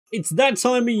It's that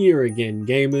time of year again,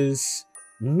 gamers.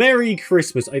 Merry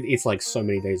Christmas. It's like so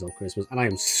many days off Christmas, and I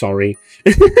am sorry.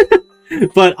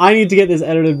 But I need to get this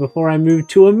edited before I move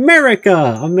to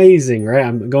America. Amazing, right?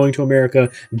 I'm going to America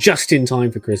just in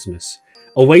time for Christmas.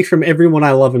 Away from everyone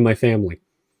I love in my family.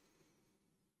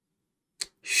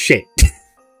 Shit.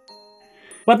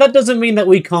 But that doesn't mean that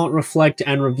we can't reflect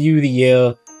and review the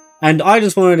year. And I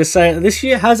just wanted to say that this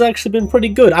year has actually been pretty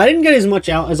good. I didn't get as much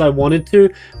out as I wanted to,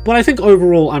 but I think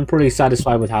overall I'm pretty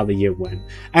satisfied with how the year went.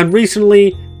 And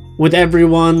recently, with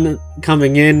everyone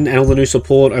coming in and all the new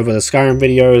support over the Skyrim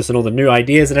videos and all the new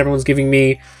ideas that everyone's giving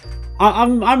me,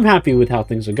 I'm happy with how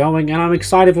things are going, and I'm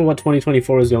excited for what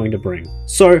 2024 is going to bring.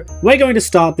 So, we're going to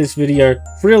start this video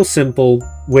real simple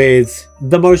with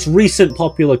the most recent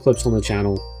popular clips on the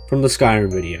channel from the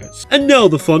Skyrim videos. And now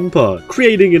the fun part,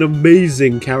 creating an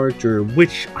amazing character in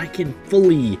which I can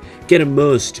fully get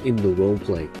immersed in the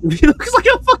roleplay. He looks like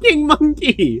a fucking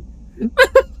monkey!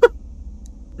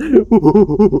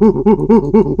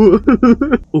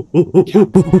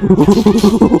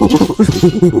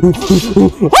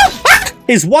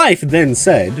 His wife then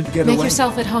said, "Make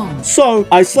yourself at home." So,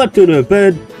 I slept in her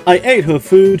bed, I ate her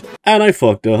food, and I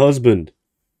fucked her husband.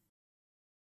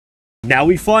 Now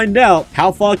we find out,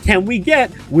 how far can we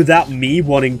get without me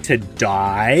wanting to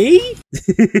die?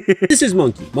 This is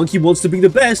Monkey. Monkey wants to be the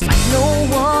best. Like no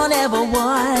one ever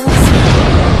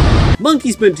was.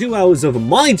 Monkey spent 2 hours of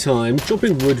my time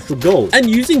chopping wood for gold, and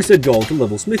using said gold to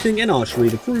level smithing and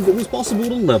archery to prove it was possible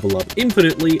to level up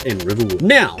infinitely in Riverwood.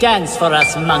 Now, dance for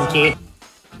us, Monkey.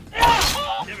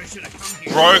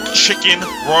 Rogue chicken,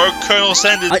 rogue Colonel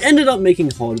Sanders. I ended up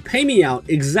making Hod pay me out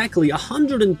exactly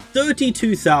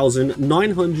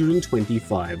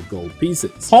 132,925 gold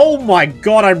pieces. Oh my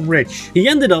god, I'm rich! He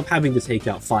ended up having to take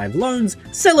out 5 loans,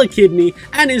 sell a kidney,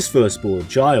 and his firstborn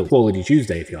child. Quality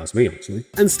Tuesday, if you ask me, honestly.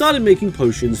 And started making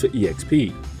potions for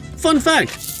EXP. Fun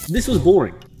fact, this was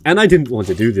boring, and I didn't want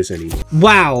to do this anymore.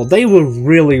 Wow, they were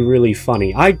really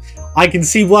funny. I can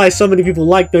see why so many people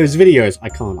like those videos. I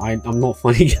can't, I'm not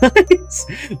funny, guys.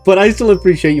 But I still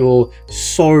appreciate you all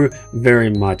so very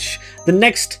much. The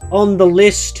next on the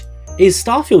list is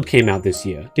Starfield came out this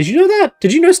year. Did you know that?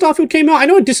 Did you know Starfield came out? I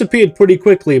know it disappeared pretty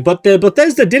quickly, but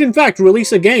Bethesda did in fact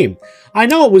release a game. I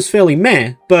know it was fairly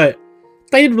meh, but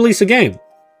they did release a game.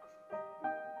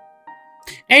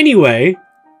 Anyway,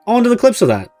 on to the clips of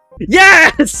that.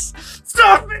 Yes!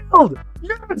 Starfield!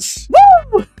 Yes!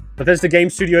 Woo! Bethesda Game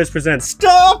Studios presents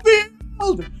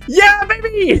Starfield! Yeah,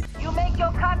 baby! You make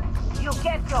your cut, you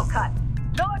get your cut.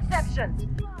 No exceptions.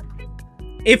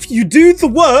 If you do the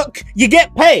work, you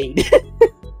get paid.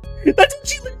 That's what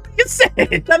she literally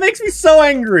said. That makes me so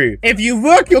angry. If you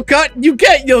work your cut, you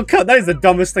get your cut. That is the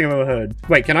dumbest thing I've ever heard.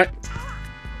 Wait, can I?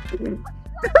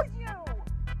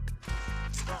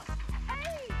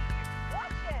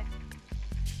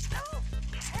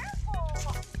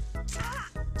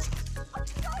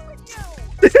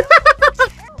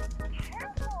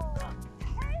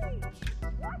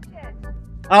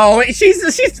 Oh,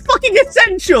 she's fucking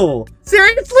essential!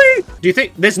 Seriously? Do you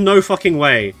think there's no fucking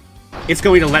way it's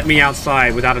going to let me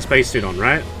outside without a spacesuit on,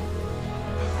 right?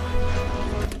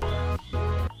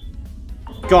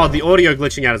 God, the audio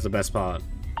glitching out is the best part.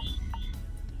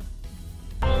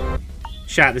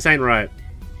 Chat, this ain't right.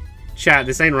 Chat,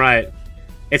 this ain't right.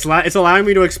 It's allowing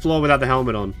me to explore without the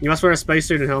helmet on. You must wear a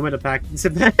spacesuit and helmet to pack.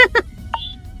 Did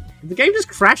the game just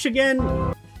crash again?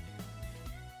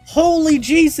 Holy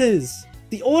Jesus!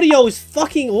 The audio is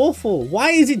fucking awful.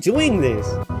 Why is it doing this?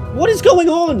 What is going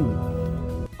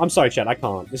on? I'm sorry, chat. I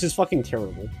can't. This is fucking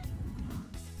terrible.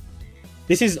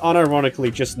 This is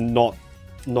unironically just not.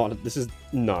 This is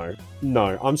no.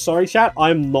 I'm sorry, chat.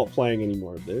 I'm not playing any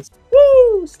more of this.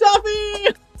 Woo! Stuffy!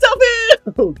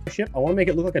 Stuffy! Shit. I want to make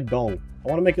it look like a dong. I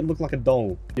want to make it look like a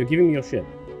dong. You're giving me your shit.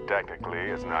 Technically,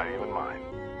 it's not even mine.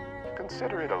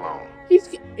 Consider it alone.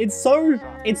 It's so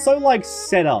like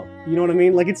set up, you know what I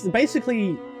mean? Like it's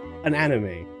basically an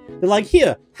anime. They're like,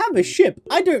 here, have a ship.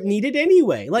 I don't need it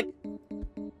anyway. Like,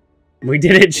 we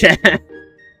did it, chat.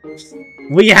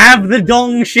 We have the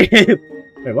dong ship.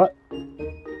 Wait, what?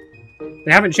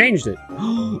 They haven't changed it.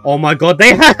 Oh my god,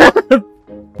 they have.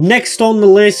 Next on the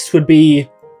list would be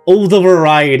all the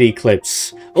variety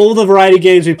clips. All the variety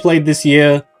games we played this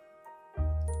year.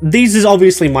 These is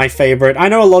obviously my favorite. I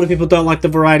know a lot of people don't like the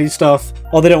variety stuff,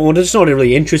 or they don't want to, just not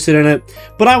really interested in it.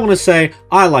 But I want to say,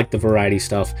 I like the variety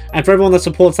stuff. And for everyone that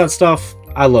supports that stuff,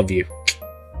 I love you.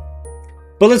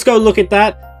 But let's go look at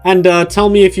that, and tell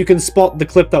me if you can spot the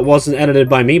clip that wasn't edited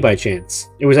by me by chance.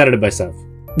 It was edited by Seth.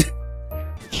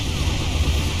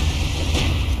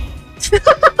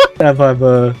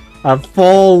 I've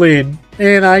fallen.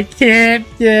 And I can't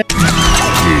get...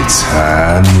 It's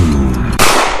high noon.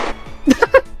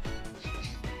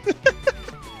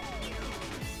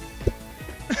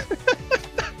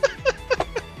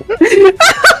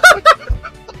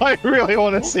 I really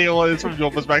want to see all this from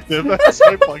your perspective. That's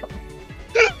so funny.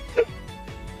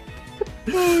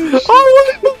 I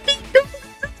want to be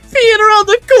peeing around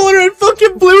the corner and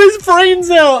fucking blew his brains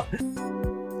out.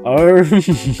 Oh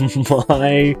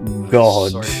my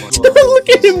god. Look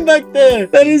at him back there.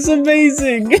 That is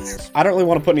amazing. I don't really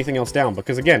want to put anything else down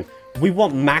because, again, we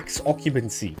want max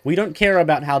occupancy. We don't care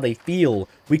about how they feel.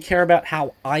 We care about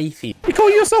how I feel. You call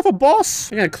yourself a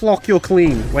boss? I'm gonna clock your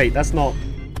clean. Wait, that's not...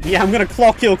 Yeah, I'm gonna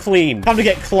clock your clean. Time to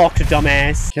get clocked,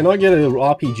 dumbass. Can I get an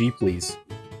RPG, please?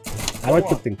 How do I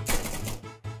put things?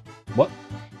 What?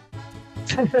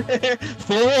 For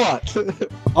what?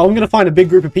 Oh, I'm gonna find a big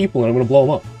group of people and I'm gonna blow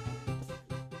them up.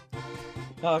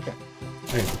 Oh, okay.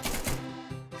 Okay.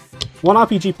 One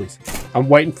RPG, please. I'm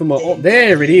waiting for my... Oh,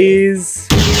 there it is!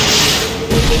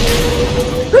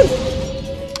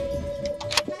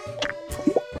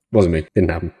 Wasn't me. Didn't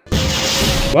happen.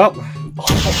 Well...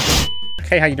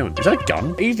 Hey, how you doing? Is that a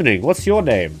gun? Evening, what's your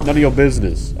name? None of your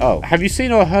business. Oh, have you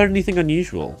seen or heard anything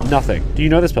unusual? Nothing. Do you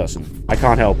know this person? I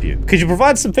can't help you. Could you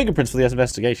provide some fingerprints for the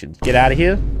investigation? Get out of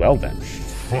here? Well then.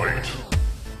 Fight.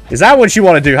 Is that what you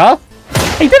want to do, huh?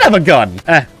 He did have a gun!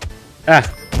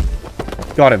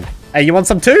 Got him. Hey, you want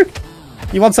some too?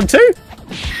 You want some too?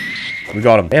 We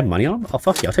got him. They have money on them? Oh,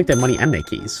 fuck yeah. I'll take their money and their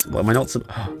keys. Well, am I not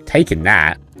taking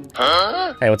that?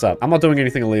 Huh? Hey, what's up? I'm not doing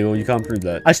anything illegal. You can't prove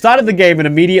that. I started the game and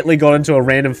immediately got into a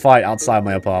random fight outside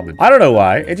my apartment. I don't know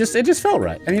why. It just felt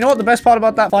right. And you know what the best part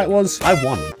about that fight was? I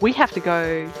won. We have to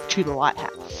go to the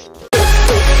lighthouse.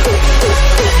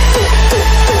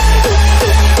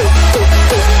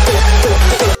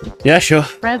 Yeah, sure.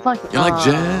 Red like You like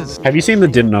jazz? Have you seen the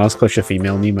didn't ask question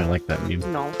female meme? I like that meme.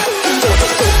 No.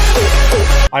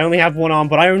 I only have one arm,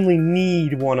 but I only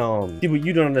need one arm. See, what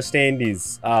you don't understand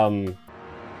is, I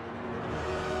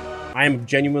am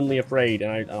genuinely afraid,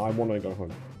 and I want to go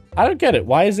home. I don't get it.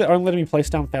 Why is it only letting me place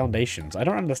down foundations? I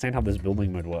don't understand how this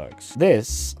building mode works.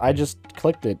 This, I just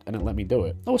clicked it, and it let me do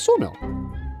it. Oh, a sawmill.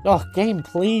 Oh, game,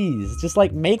 please. Just,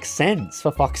 like, make sense,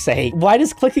 for fuck's sake. Why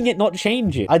does clicking it not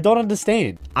change it? I don't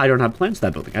understand. I don't have plans for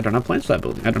that building. I don't have plans for that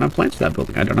building. I don't have plans for that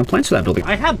building. I don't have plans for that building.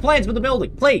 I have plans for the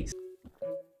building, please.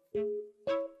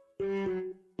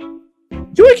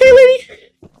 You okay, lady?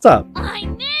 What's up? I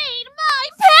need my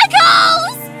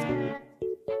pickles!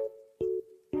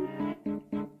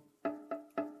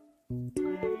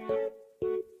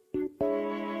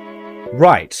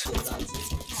 Right.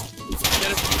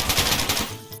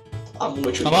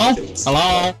 Hello?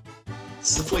 Hello?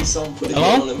 It's the police on putting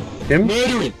Hello? on him. Him?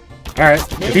 Murdering! Alright.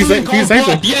 If you say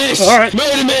so. Yes! Alright.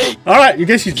 Murder me! Alright, you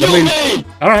guess you Kill me!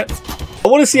 Alright. I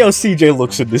want to see how CJ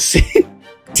looks in this scene. You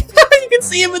can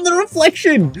see him in the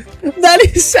reflection! That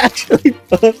is actually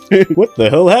perfect. What the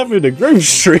hell happened to Grove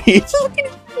Street? Look at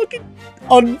his fucking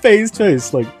unfazed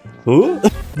face, like, huh?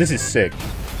 This is sick.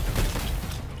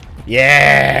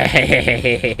 Yeah!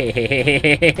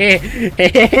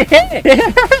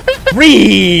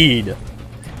 Read!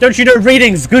 Don't you know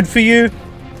reading's good for you?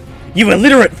 You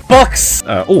illiterate fucks!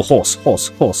 Oh, horse.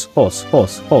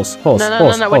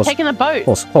 No, we're taking a boat.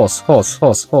 Horse.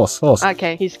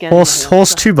 Okay, he's getting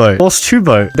Horse to boat. Horse to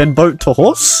boat. Then boat to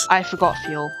horse? I forgot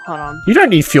fuel. Hold on. You don't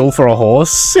need fuel for a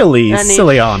horse. Silly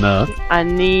Anna. I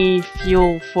need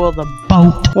fuel for the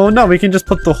boat. Well, no, we can just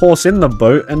put the horse in the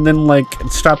boat and then, like,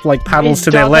 strap, like, paddles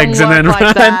to their doesn't legs and then work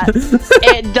like run.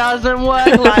 It doesn't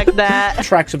work like that.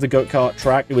 Tracks of the goat cart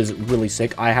track. It was really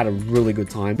sick. I had a really good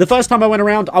time. The first time I went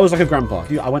around, I was like a grandpa.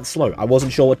 I went slow. I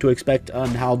wasn't sure what to expect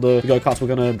and how the go karts were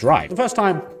gonna drive. The first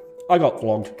time, I got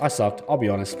flogged. I sucked, I'll be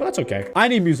honest, but that's okay. I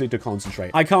need music to concentrate.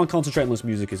 I can't concentrate unless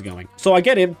music is going. So I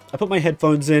get in, I put my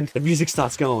headphones in, the music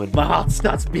starts going, my heart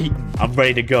starts beating. I'm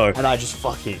ready to go. And I just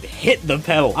fucking hit the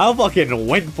pedal. I fucking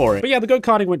went for it. But yeah, the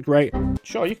go-karting went great.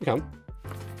 Sure, you can come.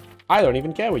 I don't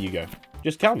even care where you go.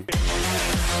 Just come.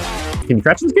 Can you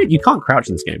crouch in this game? You can't crouch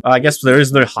in this game. I guess there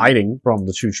is no hiding from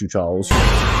the Choo Choo Charles.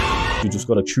 You just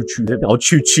gotta choo-choo him. I'll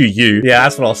choo-choo you. Yeah,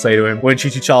 that's what I'll say to him. When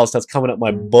Choo-Choo Charles starts coming up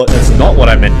my butt, that's not what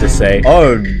I meant to say.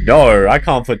 Oh no, I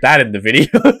can't put that in the video.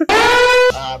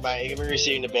 Mate, you're gonna be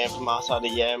receiving a ban from outside the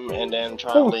YM and then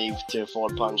try to leave to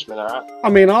afford punishment, alright? I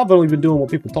mean, I've only been doing what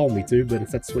people told me to, but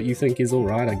if that's what you think is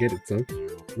alright, I get it, so.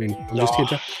 I mean, I'm just here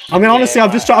to... I mean, honestly,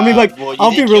 I'm just trying... I mean, like, well, I'll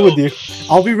be real with you.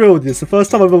 I'll be real with you. It's the first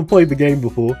time I've ever played the game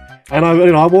before. And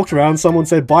I walked around, someone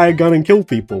said, buy a gun and kill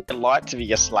people. I'd like to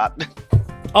be a slut.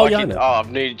 Oh, yeah, I know. Oh,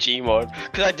 new G mode.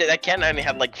 Because I did. That account only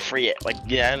had like 3. Like,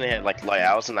 yeah, I only had like low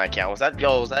hours in that account. Was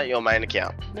that your main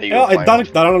account? That you were I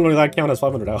playing don't know that count as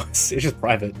 500 hours. It's just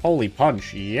private. Holy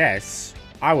punch, yes.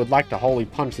 I would like to holy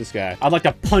punch this guy. I'd like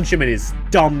to punch him in his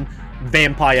dumb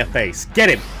vampire face. Get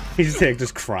him. He's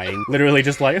just crying. Literally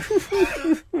just like,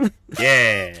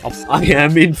 yeah. I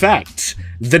am, in fact,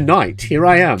 the knight. Here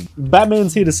I am.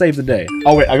 Batman's here to save the day.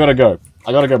 Oh, wait, I gotta go.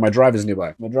 My driver's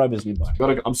nearby.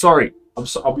 Gotta go. I'm sorry.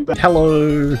 I'll be back.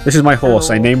 Hello. This is my horse.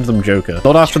 I named them Joker.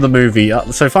 Not after the movie.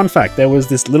 So fun fact, there was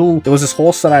this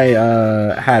horse that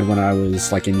I had when I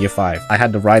was like in year 5. I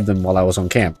had to ride them while I was on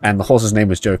camp, and the horse's name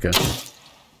was Joker.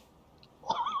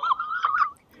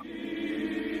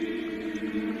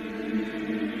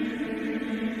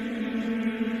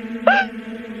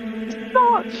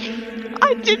 Stop.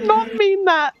 I did not mean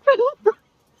that.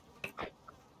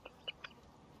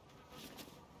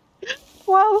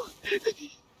 Well,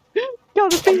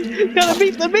 gotta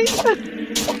beat the beast.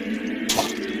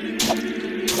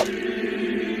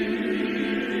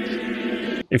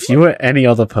 If you were any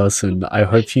other person, I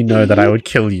hope you know that I would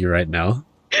kill you right now.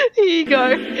 Here you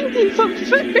go. Here's some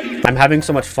food. I'm having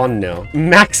so much fun now.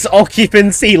 Max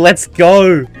occupancy, let's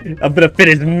go! I'm gonna fit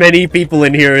as many people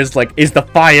in here as is the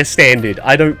fire standard.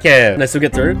 I don't care. Can I still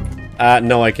get through?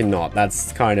 No, I cannot.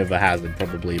 That's kind of a hazard,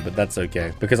 probably, but that's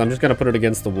okay. Because I'm just gonna put it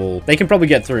against the wall. They can probably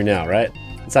get through now, right?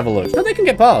 Let's have a look. No, they can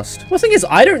get past. Well, the thing is,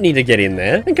 I don't need to get in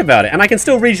there. Think about it. And I can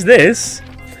still reach this.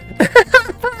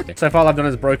 So far, all I've done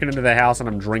is broken into their house and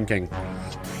I'm drinking.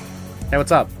 Hey,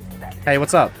 what's up? Hey,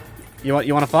 what's up? You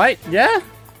want to fight? Yeah?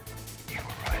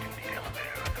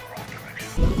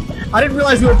 I didn't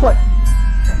realize we were playing.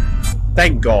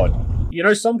 Thank God. You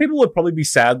know, some people would probably be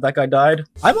sad that guy died.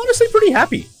 I'm honestly pretty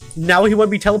happy. Now he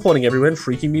won't be teleporting everywhere and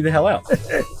freaking me the hell out.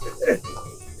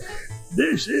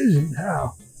 This isn't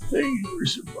how things were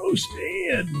supposed to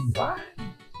end. Find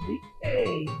the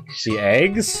eggs. The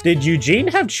eggs? Did Eugene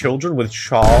have children with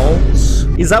Charles?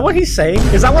 Is that what he's saying?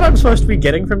 Is that what I'm supposed to be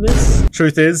getting from this?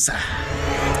 Truth is,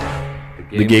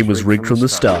 the game was rigged from the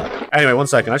start. Anyway, one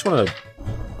second. I just want to...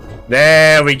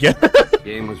 There we go. The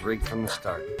game was rigged from the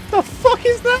start. The fuck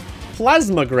is that?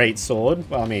 Plasma greatsword?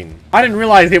 Well, I mean, I didn't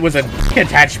realize it was a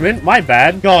attachment. My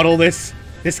bad. God, all this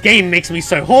game makes me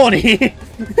so horny.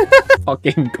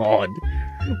 Fucking God.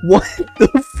 What the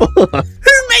fuck?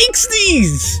 Who makes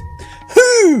these?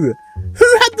 Who?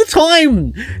 Who had the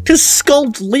time to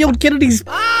sculpt Leon Kennedy's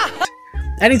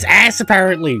and his ass,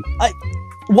 apparently?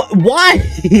 Why?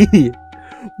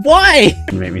 Why?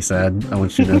 You made me sad. I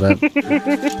want you to know that.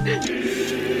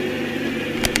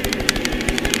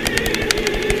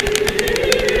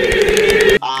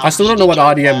 I still don't know what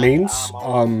RDM means.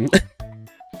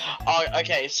 Oh,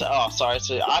 okay. So, sorry.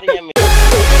 So RDM.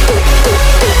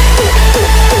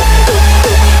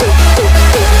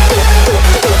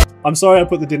 I'm sorry I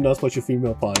put the didn't ask what your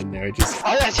female part in there. It just...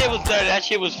 Oh, that shit was dirty. That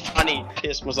shit was funny.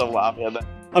 Pissed myself laughing at that.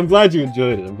 I'm glad you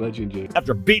enjoyed it. I'm glad you enjoyed it.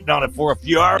 After beating on it for a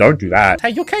few hours. Don't do that.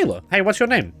 Hey, you're Kayla. Hey, what's your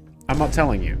name? I'm not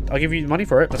telling you. I'll give you money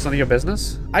for it. That's none of your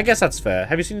business. I guess that's fair.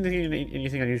 Have you seen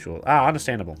anything unusual? Ah,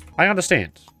 understandable. I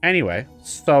understand. Anyway,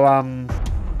 so,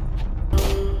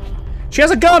 she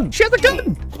has a gun! She has a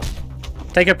gun!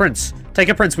 Take her, Prince. Take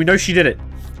her, Prince. We know she did it.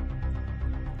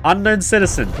 Unknown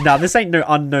citizen. Now, this ain't no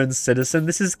unknown citizen.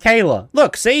 This is Kayla.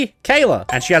 Look, see? Kayla.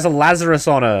 And she has a Lazarus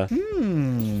on her.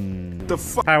 The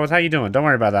fuck? How you doing? Don't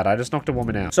worry about that. I just knocked a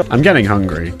woman out. So I'm getting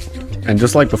hungry. And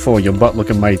just like before, your butt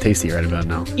looking mighty tasty right about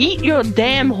now. Eat your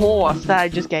damn horse that I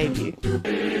just gave you.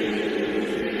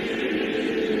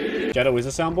 Jetto is a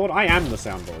soundboard? I am the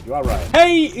soundboard. You are right.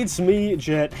 Hey, it's me,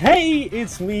 Jet. Hey,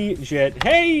 it's me, Jet.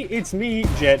 Hey, it's me,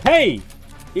 Jet. Hey!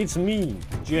 It's me,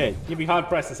 Jet. You'd be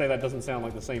hard-pressed to say that doesn't sound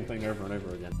like the same thing over and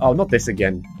over again. Oh, not this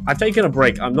again. I've taken a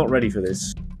break. I'm not ready for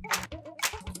this.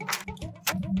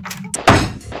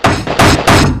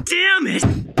 Damn it!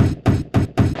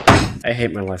 I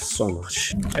hate my life so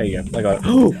much. There you go. I got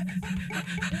it.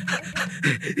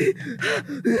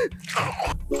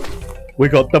 We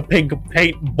got the pink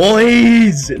paint,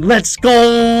 boys! Let's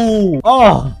go!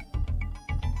 Oh!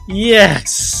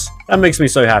 Yes! That makes me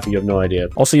so happy, you have no idea.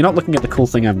 Also, you're not looking at the cool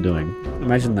thing I'm doing.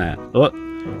 Imagine that.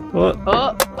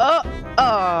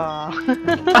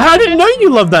 I didn't know you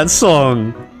loved that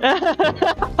song!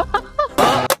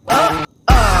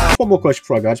 One more question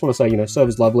before I go. I just want to say, you know,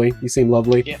 server's lovely. You seem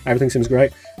lovely. Yeah. Everything seems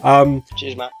great.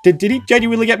 Cheers, Matt. Did he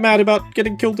genuinely get mad about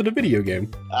getting killed in a video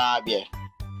game? Yeah.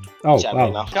 Oh,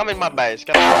 wow. Come in my base.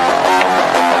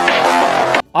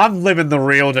 I'm living the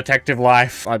real detective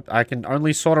life. I can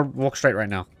only sort of walk straight right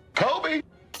now. Kobe!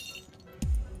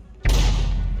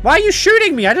 Why are you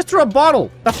shooting me? I just threw a bottle.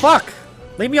 The fuck?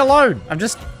 Leave me alone. I'm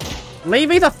just Leave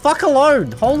me the fuck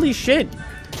alone! Holy shit!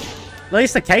 At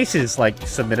least the case is, like,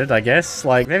 submitted, I guess.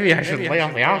 Like, maybe I should lay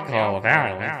off the alcohol,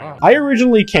 apparently. I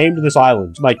originally came to this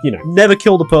island, like, you know, never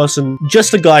killed a person,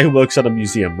 just a guy who works at a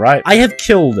museum, right? I have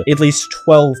killed at least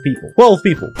 12 people. 12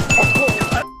 people.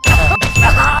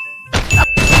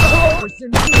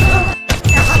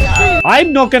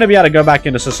 I'm not going to be able to go back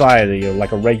into society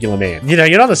like a regular man. You know,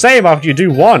 you're not the same after you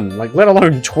do one, like, let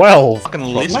alone 12.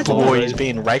 Fucking this boy is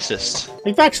being racist.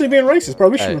 He's actually being racist, bro.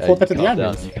 We should report that to the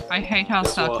admin. I hate how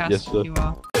sarcastic you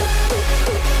are.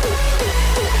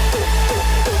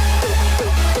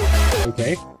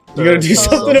 Okay. You gotta do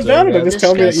something about it, or just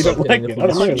tell me that you don't like it. I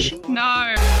don't know.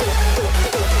 No.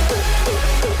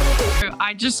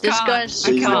 I just This can't. guy's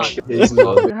I can't.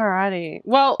 Alrighty.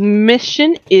 Well,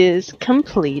 mission is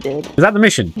completed. Is that the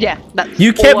mission? Yeah, that's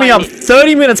You kept all me I up need.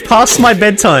 30 minutes past my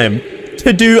bedtime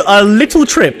to do a little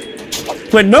trip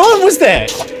when no one was there.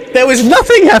 There was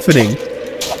nothing happening.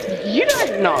 You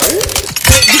don't know.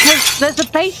 Because there's a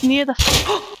base near the...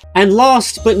 And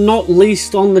last but not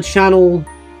least on the channel,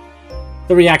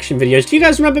 the reaction videos. Do you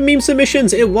guys remember meme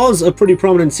submissions? It was a pretty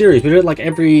prominent series. We did it like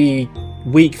every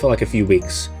week for like a few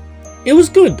weeks. It was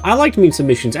good. I liked meme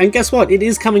submissions. And guess what? It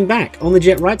is coming back on the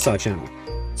Jet Rightstar channel.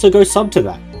 So go sub to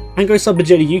that. And go sub to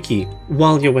Jetty Yuki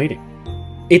while you're waiting.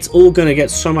 It's all gonna get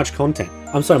so much content.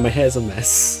 I'm sorry, my hair's a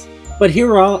mess. But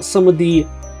here are some of the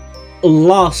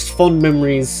last fond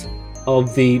memories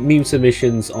of the meme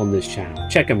submissions on this channel.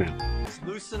 Check them out.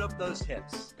 Loosen up those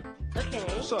hips. Okay.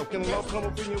 What's up? Can I come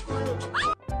up in your crib?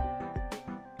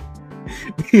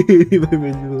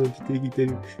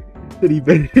 I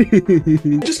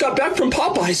just got back from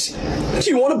Popeyes. Do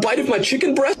you want a bite of my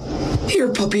chicken breast?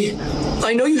 Here, puppy.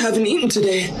 I know you haven't eaten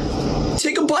today.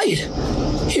 Take a bite.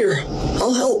 Here,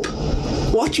 I'll help.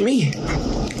 Watch me.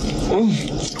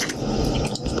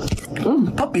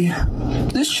 Puppy.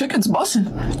 This chicken's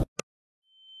bussin'.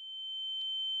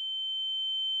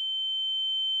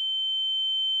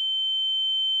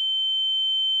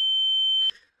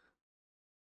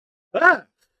 Ah!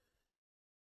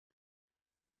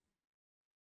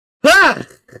 Ah!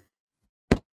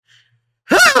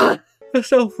 Ah!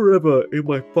 Myself forever in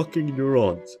my fucking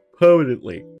neurons.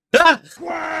 Permanently. Ah!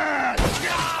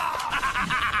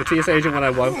 The TSA agent when I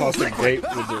run past the gate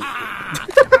with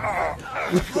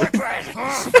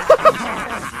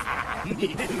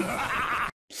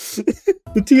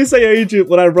the TSA agent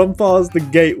when I run past the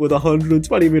gate with a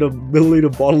 120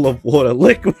 milliliter bottle of water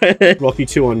liquid. Rocky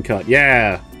 2 uncut.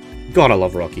 Yeah. God, I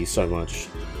love Rocky so much.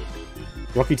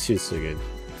 Rocky 2 is so good.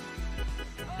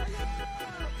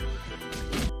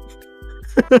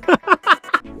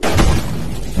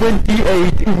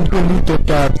 28 incognito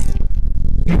tabs.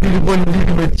 You didn't want to leave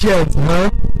him a chance, huh?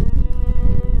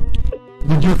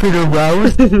 Did you feel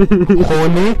aroused?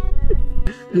 Horny?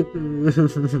 Your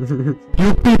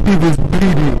pee-pee was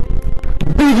bleeding.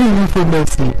 Bleeding you for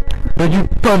mercy. But you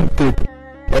pumped it.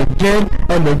 Again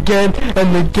and again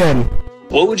and again.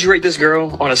 What would you rate this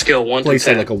girl on a scale of 1 to 10? Please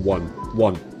say like a 1.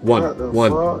 1. 1.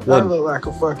 1. That look like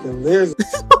a fucking lizard.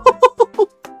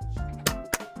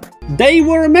 They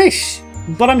were a mess,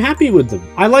 but I'm happy with them.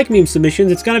 I like meme submissions.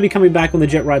 It's going to be coming back on the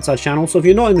Jet Rightstar channel, so if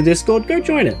you're not in the Discord, go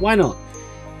join it. Why not?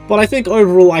 But I think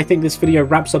overall, I think this video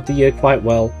wraps up the year quite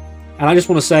well. And I just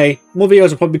want to say, more videos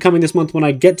will probably be coming this month when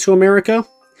I get to America.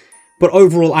 But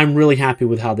overall, I'm really happy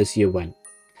with how this year went.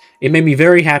 It made me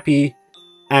very happy,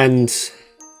 and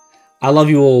I love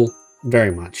you all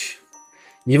very much.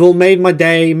 You've all made my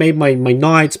day, made my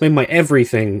nights, made my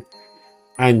everything.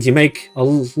 And you make a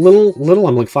little,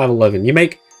 I'm like 5'11". You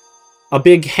make a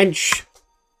big hench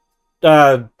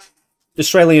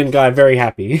Australian guy very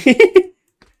happy.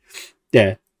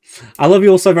 Yeah. I love you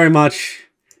all so very much.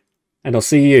 And I'll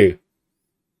see you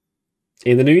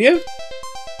in the new year.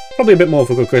 Probably a bit more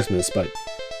for Christmas, but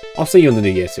I'll see you in the new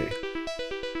year too.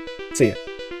 See ya.